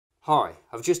Hi,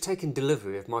 I've just taken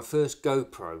delivery of my first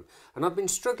GoPro and I've been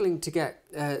struggling to get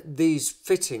these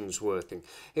fittings working.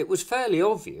 It was fairly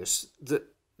obvious that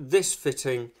this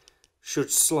fitting should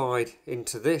slide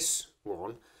into this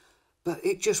one, but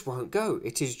it just won't go.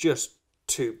 It is just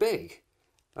too big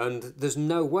and there's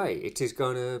no way it is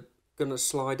gonna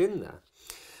slide in there.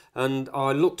 And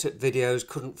I looked at videos,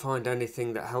 couldn't find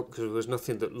anything that helped because there was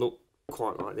nothing that looked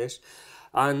quite like this.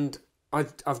 And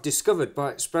I've discovered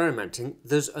by experimenting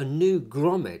there's a new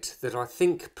grommet that I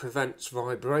think prevents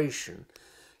vibration.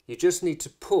 You just need to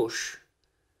push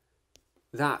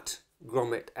that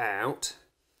grommet out,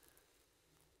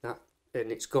 and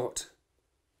it's got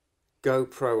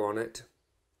GoPro on it.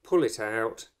 Pull it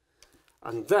out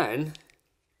and then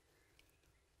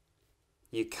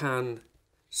you can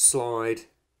slide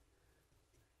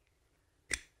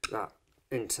that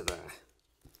into there.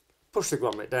 Push the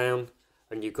grommet down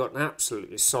and you've got an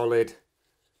absolutely solid,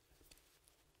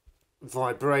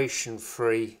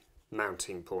 vibration-free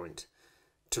mounting point.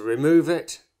 To remove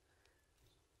it,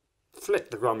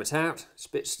 flip the grommet out. It's a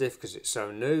bit stiff because it's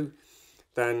so new.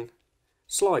 Then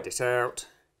slide it out,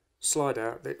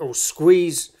 or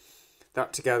squeeze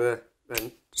that together,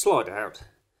 then slide out,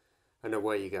 and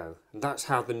away you go. And that's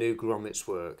how the new grommets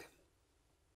work.